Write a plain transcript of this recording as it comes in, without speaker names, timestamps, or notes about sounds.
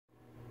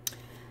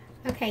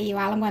Okay, you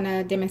all, I'm going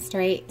to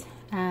demonstrate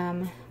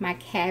my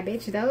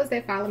cabbage. Those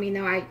that follow me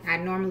know I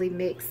normally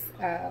mix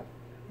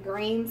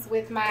greens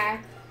with my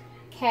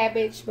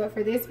cabbage, but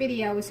for this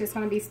video it's just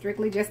going to be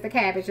strictly just the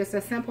cabbage. Just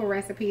a simple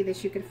recipe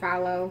that you could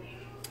follow,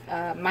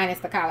 minus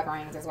the collard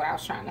greens is what I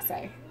was trying to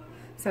say.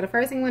 So the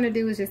first thing you want to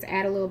do is just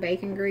add a little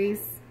bacon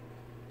grease.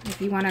 If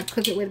you want to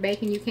cook it with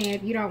bacon, you can.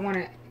 If you don't want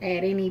to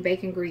add any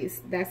bacon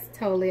grease, that's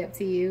totally up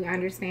to you. I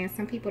understand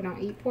some people don't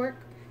eat pork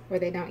or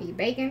they don't eat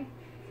bacon,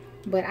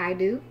 but I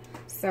do.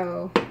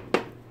 So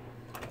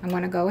I'm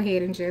going to go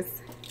ahead and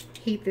just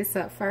heat this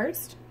up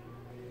first.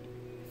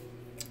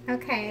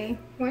 Okay,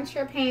 once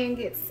your pan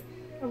gets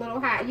a little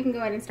hot, you can go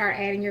ahead and start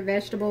adding your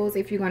vegetables.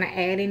 If you're going to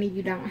add any,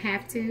 you don't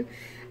have to.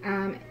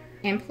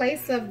 In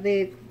place of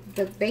the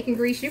bacon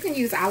grease, you can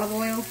use olive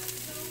oil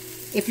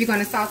if you're going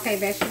to saute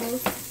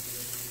vegetables,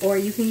 or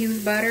you can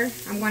use butter.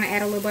 I'm going to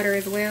add a little butter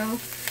as well.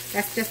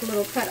 That's just a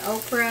little cut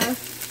okra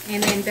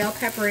and then bell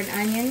pepper and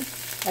onion.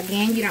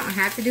 Again, you don't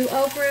have to do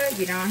okra,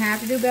 you don't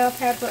have to do bell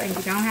pepper, and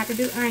you don't have to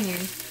do onion.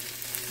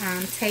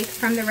 Take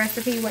from the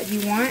recipe what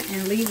you want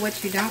and leave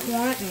what you don't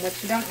want and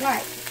what you don't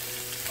like.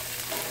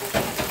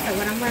 So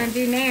what I'm going to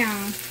do now,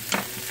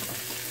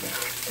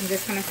 I'm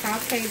just going to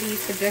saute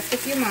these for just a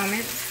few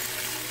moments.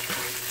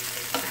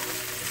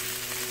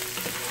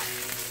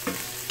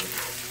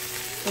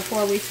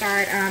 Before we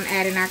start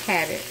adding our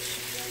cabbage.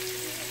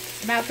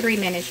 About 3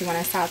 minutes you want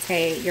to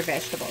saute your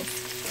vegetables.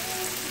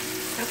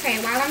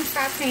 Okay, while I'm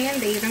sauteing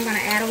these, I'm going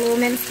to add a little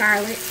minced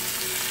garlic.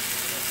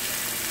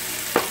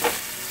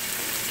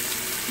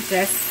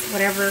 Just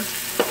whatever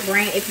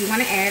brand, if you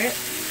want to add it.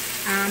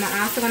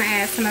 I'm also going to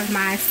add some of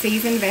my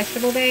seasoned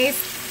vegetable base.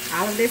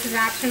 All of this is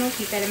optional,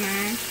 keep that in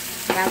mind.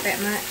 About that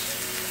much.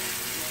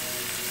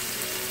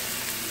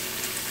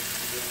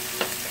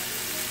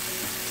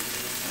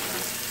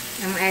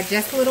 I'm going to add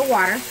just a little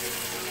water.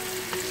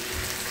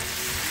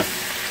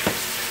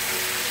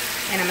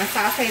 And I'm going to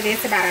saute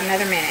this about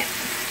another minute.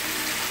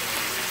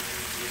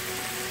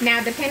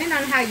 Now, depending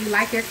on how you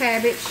like your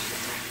cabbage,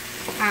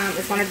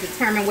 it's going to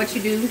determine what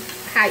you do.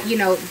 How, you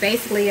know,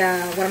 basically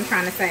what I'm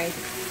trying to say.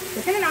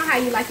 Depending on how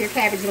you like your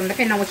cabbage, it's going to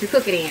depend on what you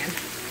cook it in.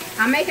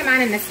 I'm making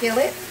mine in a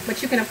skillet,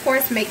 but you can, of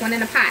course, make one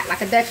in a pot, like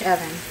a Dutch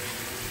oven.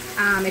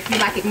 If you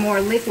like it more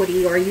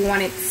liquidy or you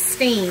want it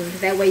steamed,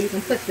 that way you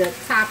can put the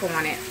top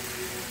on it.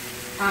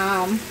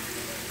 I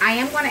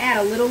am going to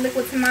add a little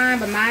liquid to mine,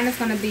 but mine is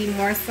going to be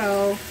more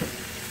so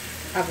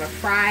of a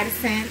fried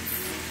sense.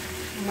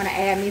 I'm going to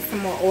add me some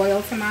more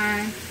oil to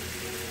mine.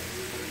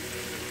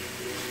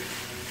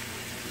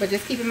 But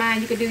just keep in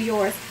mind, you can do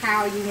yours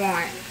how you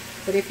want.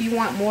 But if you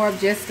want more of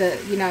just a,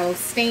 you know,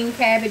 steamed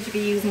cabbage, you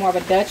can use more of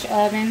a Dutch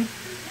oven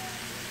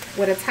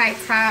with a tight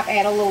top.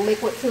 Add a little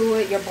liquid to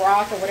it, your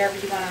broth or whatever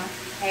you're going to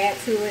add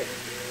to it.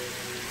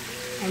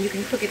 And you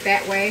can cook it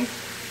that way.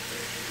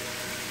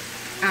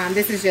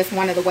 This is just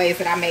one of the ways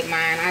that I make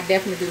mine. I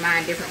definitely do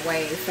mine different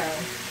ways. So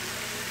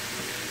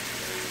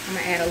I'm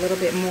going to add a little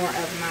bit more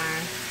of my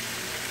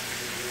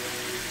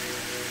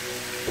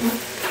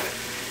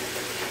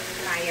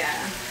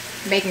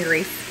bacon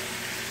grease,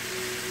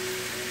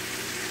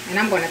 and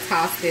I'm going to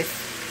toss this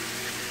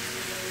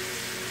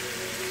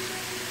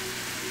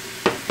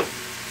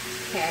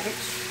cabbage.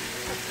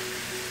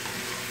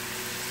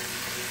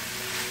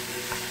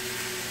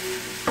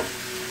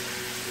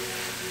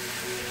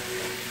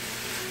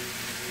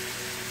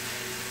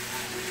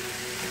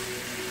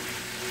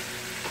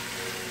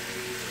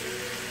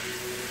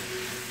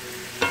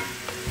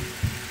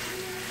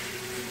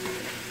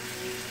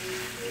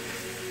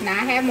 Now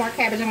I have more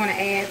cabbage I'm going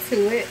to add to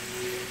it.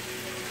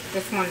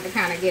 Just wanted to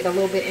kind of get a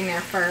little bit in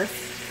there first.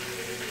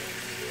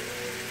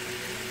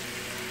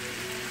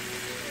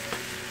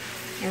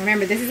 And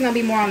remember, this is going to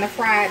be more on the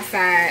fried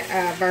side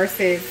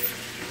versus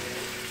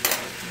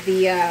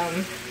the,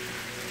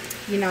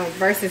 you know,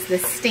 versus the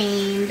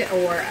steamed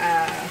or,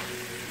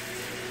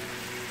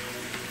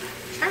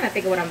 trying to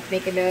think of what I'm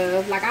thinking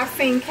of. Like, I've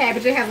seen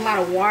cabbage, it has a lot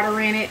of water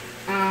in it.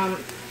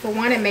 For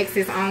one, it makes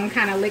its own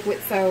kind of liquid,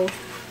 so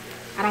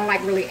I don't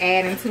like really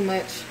adding too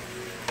much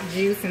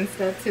juice and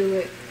stuff to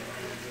it.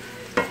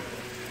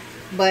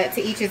 But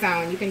to each his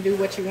own. You can do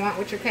what you want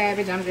with your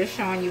cabbage. I'm just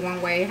showing you one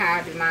way how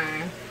I do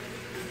mine.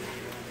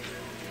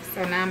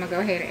 So now I'm going to go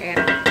ahead and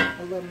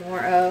add a little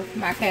more of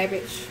my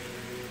cabbage.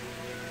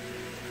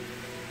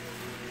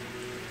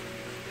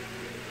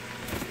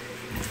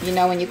 You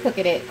know, when you cook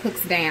it, it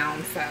cooks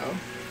down, so.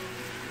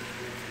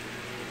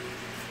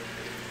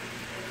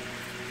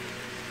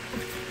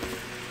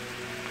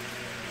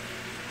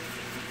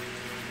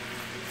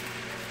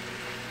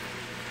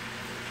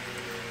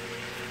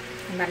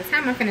 And by the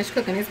time I finish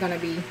cooking, it's going to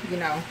be, you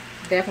know,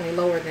 definitely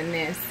lower than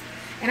this.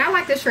 And I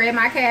like to shred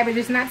my cabbage.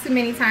 It's not too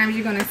many times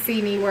you're going to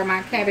see me where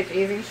my cabbage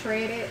isn't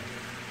shredded.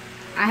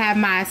 I have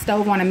my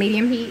stove on a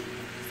medium heat.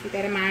 Keep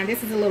that in mind.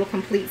 This is a little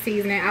complete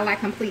seasoning. I like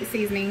complete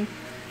seasoning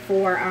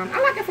for,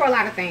 I like it for a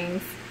lot of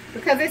things.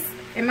 Because it's,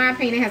 in my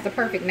opinion, it has the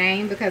perfect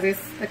name. Because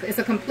it's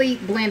a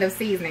complete blend of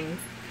seasonings.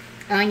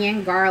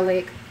 Onion,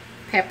 garlic,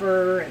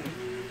 pepper, and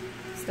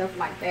stuff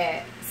like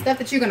that. stuff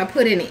that you're going to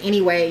put in it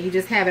anyway. You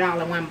just have it all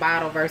in one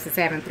bottle versus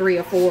having 3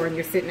 or 4 and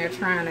you're sitting there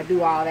trying to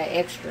do all that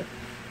extra.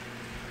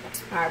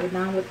 All right, we're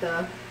done with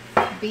the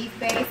beef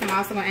base. I'm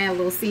also going to add a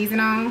little season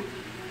on.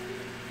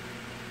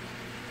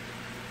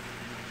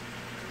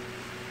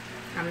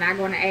 I'm not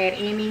going to add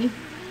any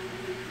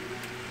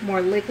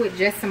more liquid,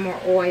 just some more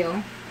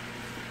oil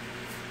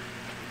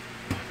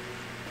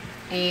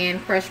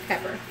and crushed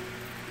pepper.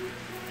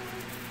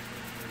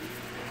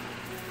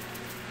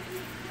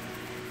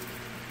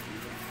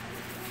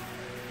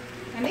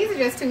 And these are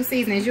just 2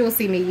 seasonings you'll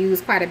see me use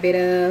quite a bit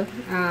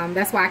of.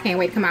 That's why I can't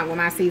wait to come out with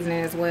my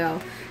seasoning as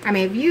well. I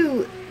mean,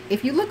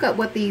 if you look up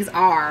what these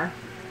are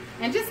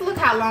and just look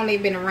how long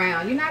they've been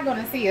around, you're not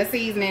going to see a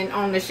seasoning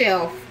on the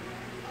shelf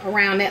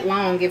around that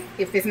long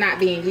if it's not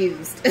being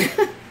used.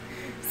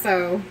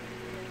 So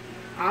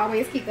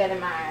always keep that in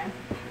mind.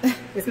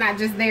 It's not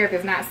just there if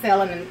it's not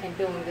selling and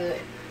doing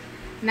good.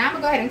 Now I'm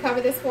gonna go ahead and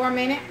cover this for a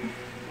minute.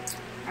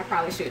 I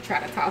probably should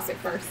try to toss it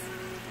first.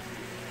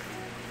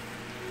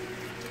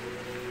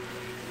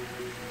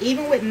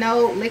 Even with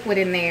no liquid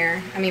in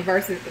there, I mean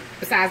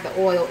besides the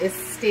oil, it's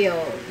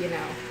still, you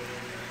know,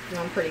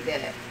 doing pretty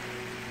good.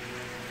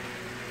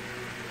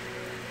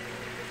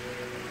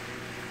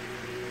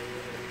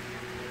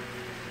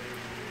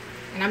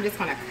 And I'm just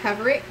going to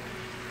cover it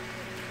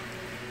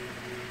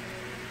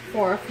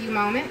for a few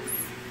moments.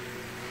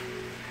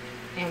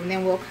 And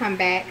then we'll come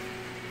back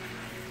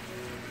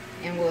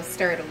and we'll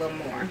stir it a little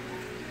more.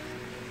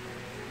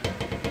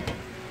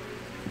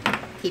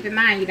 Keep in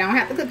mind, you don't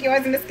have to cook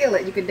yours in the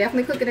skillet. You could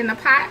definitely cook it in a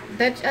pot,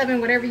 Dutch oven,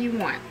 whatever you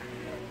want.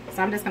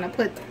 So I'm just going to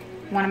put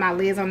one of my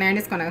lids on there and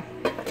it's going to,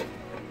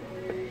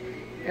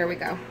 there we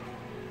go.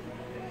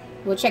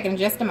 We'll check in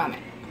just a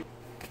moment.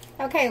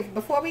 Okay,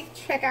 before we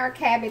check our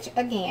cabbage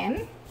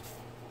again,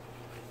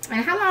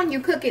 and how long you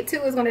cook it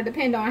too is going to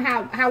depend on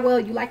how well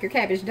you like your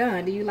cabbage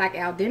done. Do you like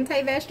al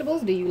dente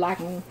vegetables? Do you like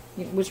them,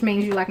 which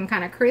means you like them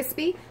kind of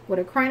crispy with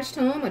a crunch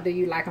to them, or do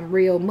you like them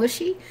real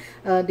mushy?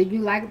 Do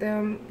you like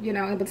them, you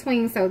know, in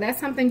between? So that's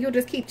something you'll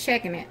just keep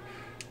checking it.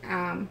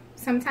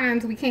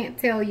 Sometimes we can't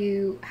tell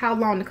you how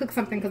long to cook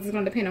something because it's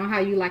going to depend on how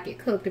you like it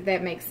cooked, if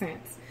that makes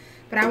sense.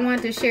 But I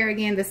wanted to share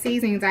again the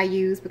seasonings I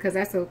use because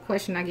that's a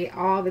question I get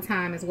all the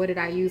time is what did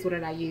I use, what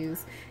did I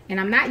use?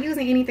 And I'm not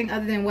using anything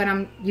other than what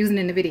I'm using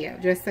in the video,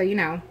 just so you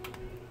know.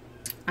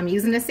 I'm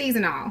using the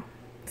seasoned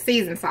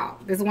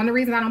salt. This is one of the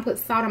reasons I don't put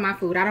salt on my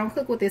food. I don't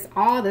cook with this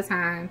all the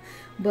time,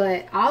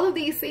 but all of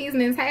these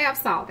seasonings have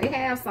salt. They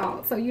have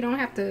salt, so you don't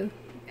have to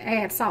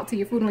add salt to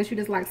your food unless you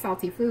just like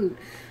salty food.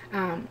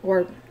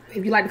 Or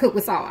if you like to cook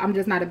with salt. I'm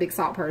just not a big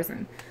salt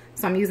person.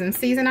 So I'm using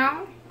seasoned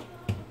salt.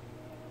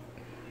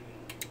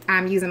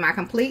 I'm using my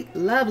complete.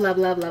 Love, love,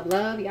 love, love,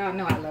 love. Y'all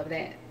know I love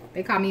that.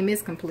 They call me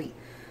Miss Complete.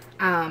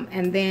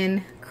 And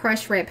then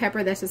crushed red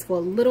pepper. That's just for a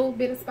little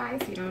bit of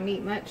spice. You don't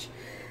need much.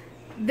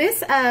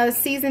 This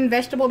seasoned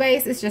vegetable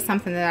base is just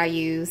something that I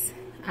use.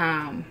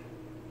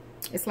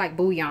 It's like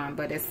bouillon,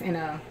 but it's in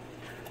a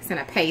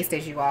paste,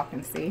 as you all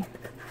can see.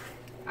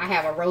 I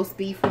have a roast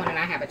beef one and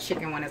I have a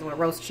chicken one as well.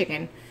 Roast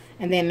chicken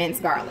and then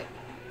minced garlic.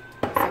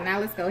 So now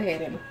let's go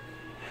ahead and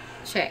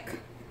check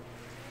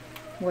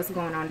what's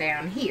going on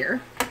down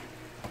here.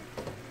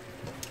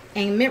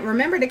 And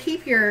remember to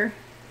keep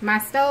my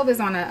stove is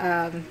on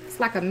it's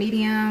like a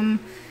medium.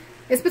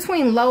 It's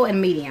between low and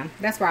medium.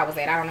 That's where I was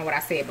at. I don't know what I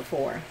said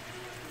before.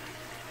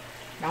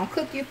 Don't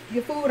cook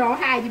your food on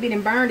high. You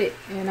didn't burn it.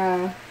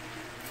 And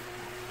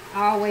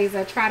always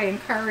try to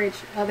encourage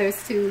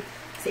others to,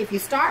 if you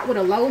start with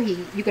a low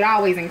heat, you could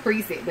always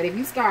increase it. But if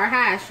you start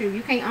high, shoot,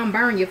 you can't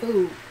unburn your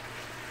food.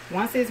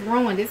 Once it's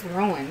ruined, it's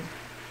ruined.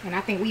 And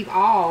I think we've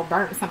all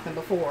burnt something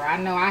before. I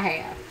know I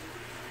have.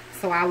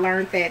 So I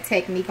learned that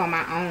technique on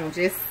my own.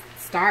 Just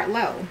start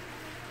low.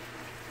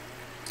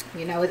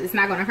 You know, it's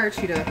not going to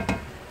hurt you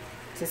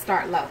to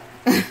start low.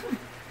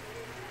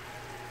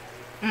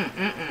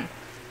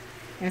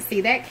 And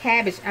see that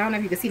cabbage, I don't know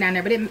if you can see down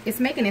there, but it's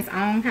making its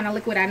own kind of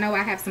liquid. I know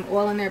I have some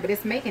oil in there, but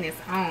it's making its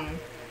own,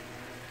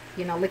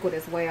 you know, liquid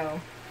as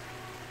well.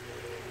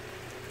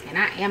 And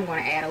I am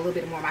going to add a little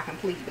bit more of my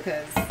complete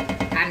because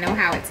I know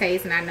how it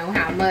tastes and I know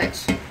how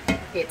much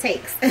it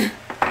takes.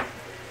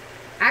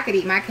 I could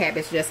eat my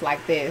cabbage just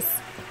like this.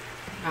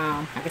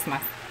 I guess my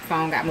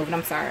phone got moved.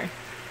 I'm sorry.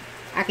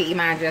 I could eat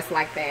mine just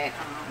like that.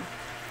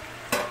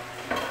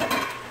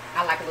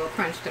 I like a little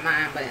crunch to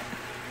mine, but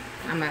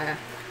I'm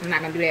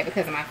not gonna do that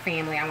because of my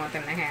family. I want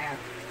them to have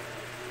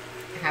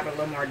a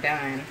little more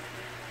done.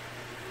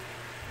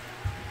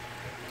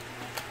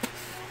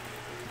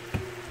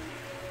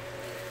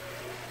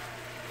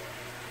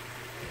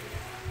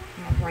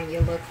 I'm gonna bring you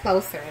a little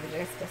closer in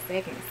just a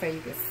second so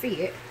you can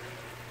see it.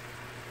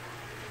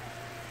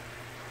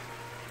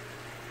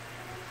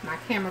 My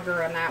camera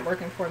girl not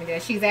working for me there.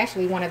 She's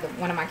actually one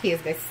of my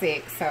kids that's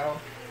sick. So,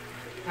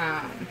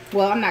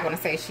 well, I'm not gonna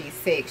say she's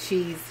sick.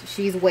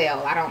 She's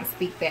well. I don't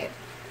speak that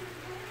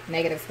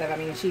negative stuff. I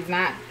mean, she's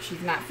not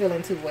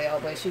feeling too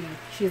well, but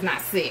she's not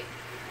sick.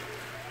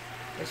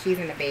 But she's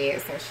in the bed,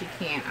 so she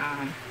can't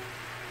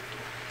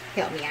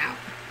help me out.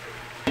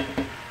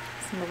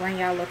 I'm gonna bring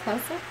y'all a little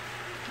closer.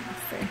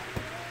 Let's see.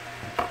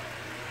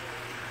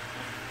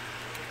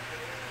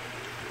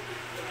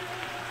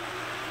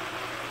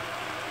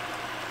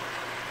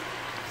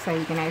 So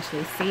you can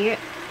actually see it.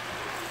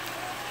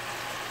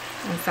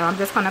 And so I'm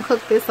just gonna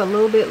cook this a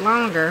little bit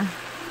longer.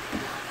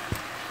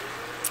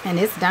 And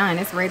it's done,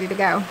 it's ready to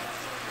go.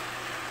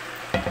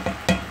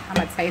 I'm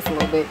gonna taste a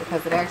little bit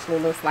because it actually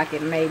looks like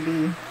it may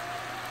be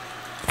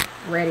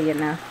ready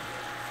enough.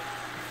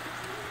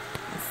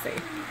 Let's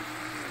see.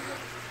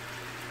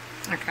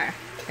 Okay,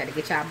 gotta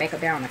get y'all back up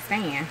there on the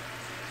stand.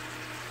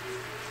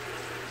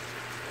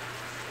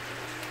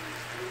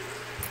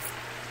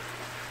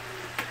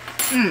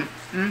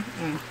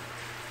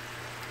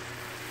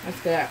 That's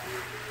good.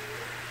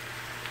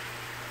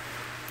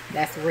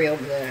 That's real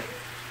good.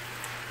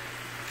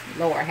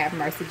 Lord have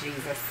mercy,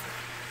 Jesus.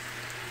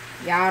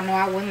 Y'all know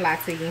I wouldn't lie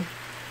to you.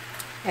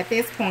 At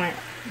this point,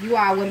 you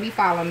all wouldn't be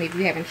following me if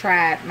you haven't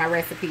tried my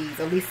recipes,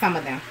 at least some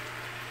of them.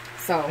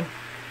 So,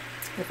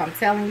 if I'm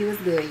telling you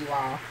it's good, you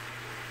all,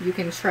 you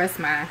can trust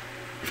my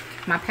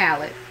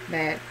palate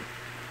that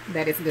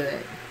it's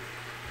good.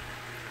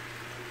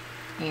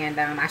 And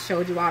I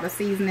showed you all the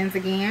seasonings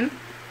again.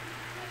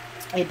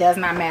 It does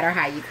not matter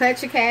how you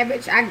cut your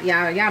cabbage.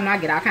 Y'all know I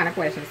get all kind of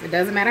questions. It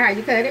doesn't matter how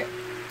you cut it.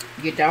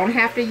 You don't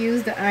have to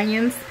use the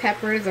onions,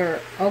 peppers, or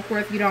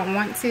okra if you don't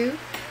want to.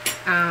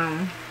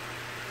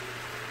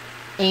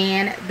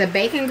 And the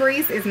bacon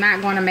grease is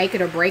not going to make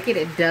it or break it.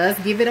 It does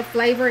give it a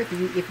flavor. If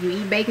you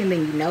eat bacon,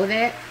 then you know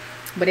that.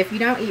 But if you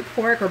don't eat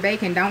pork or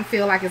bacon, don't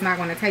feel like it's not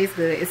going to taste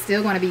good. It's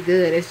still going to be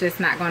good. It's just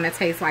not going to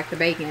taste like the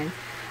bacon.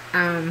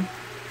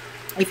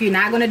 If you're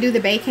not going to do the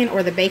bacon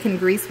or the bacon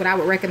grease, what I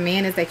would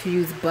recommend is that you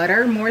use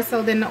butter more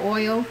so than the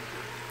oil.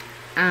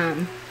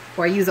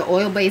 Or use an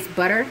oil-based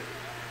butter.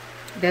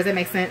 Does it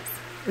make sense?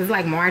 It's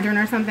like margarine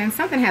or something.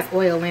 Something has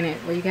oil in it,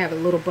 or you can have a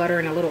little butter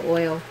and a little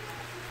oil.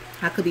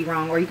 I could be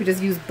wrong. Or you could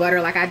just use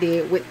butter like I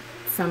did with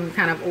some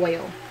kind of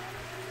oil.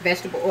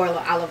 Vegetable oil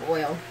or olive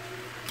oil.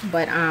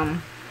 But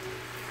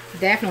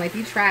definitely, if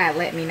you try it,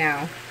 let me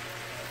know.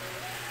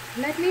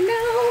 Let me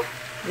know.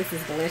 This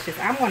is delicious.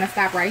 I'm going to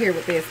stop right here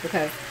with this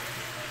because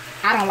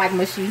I don't like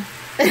mushy.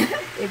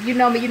 If you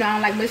know me, you know I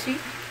don't like mushy.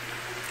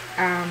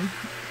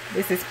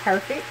 This is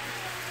perfect.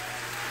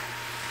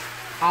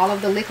 All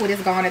of the liquid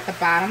is gone at the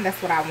bottom. That's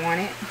what I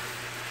wanted.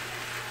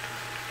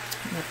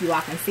 I don't know if you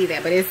all can see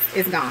that, but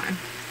it's gone.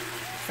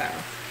 So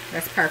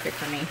that's perfect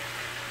for me.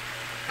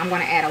 I'm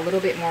going to add a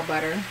little bit more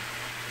butter.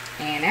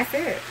 And that's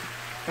it.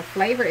 The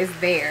flavor is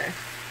there.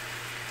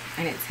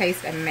 And it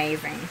tastes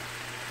amazing.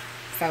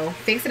 So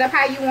fix it up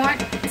how you want.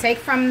 Take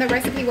from the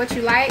recipe what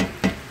you like.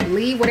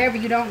 Leave whatever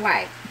you don't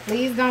like.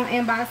 Please don't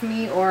inbox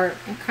me or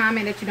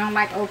comment that you don't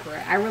like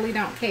okra. I really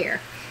don't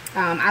care.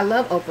 I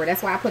love okra.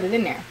 That's why I put it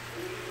in there.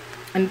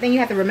 And the thing you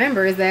have to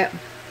remember is that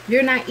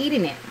you're not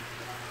eating it.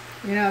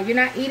 You know, you're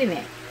not eating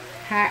it.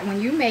 When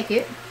you make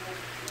it,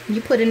 you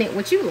put in it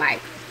what you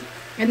like.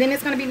 And then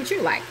it's going to be what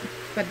you like.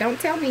 But don't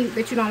tell me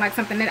that you don't like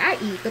something that I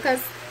eat,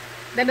 because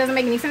that doesn't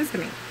make any sense to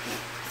me.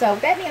 So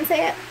with that being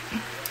said,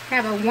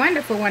 have a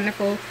wonderful,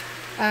 wonderful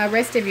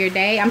rest of your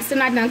day. I'm still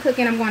not done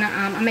cooking.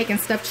 I'm making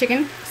stuffed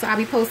chicken. So I'll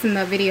be posting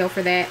the video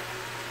for that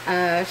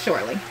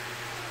shortly.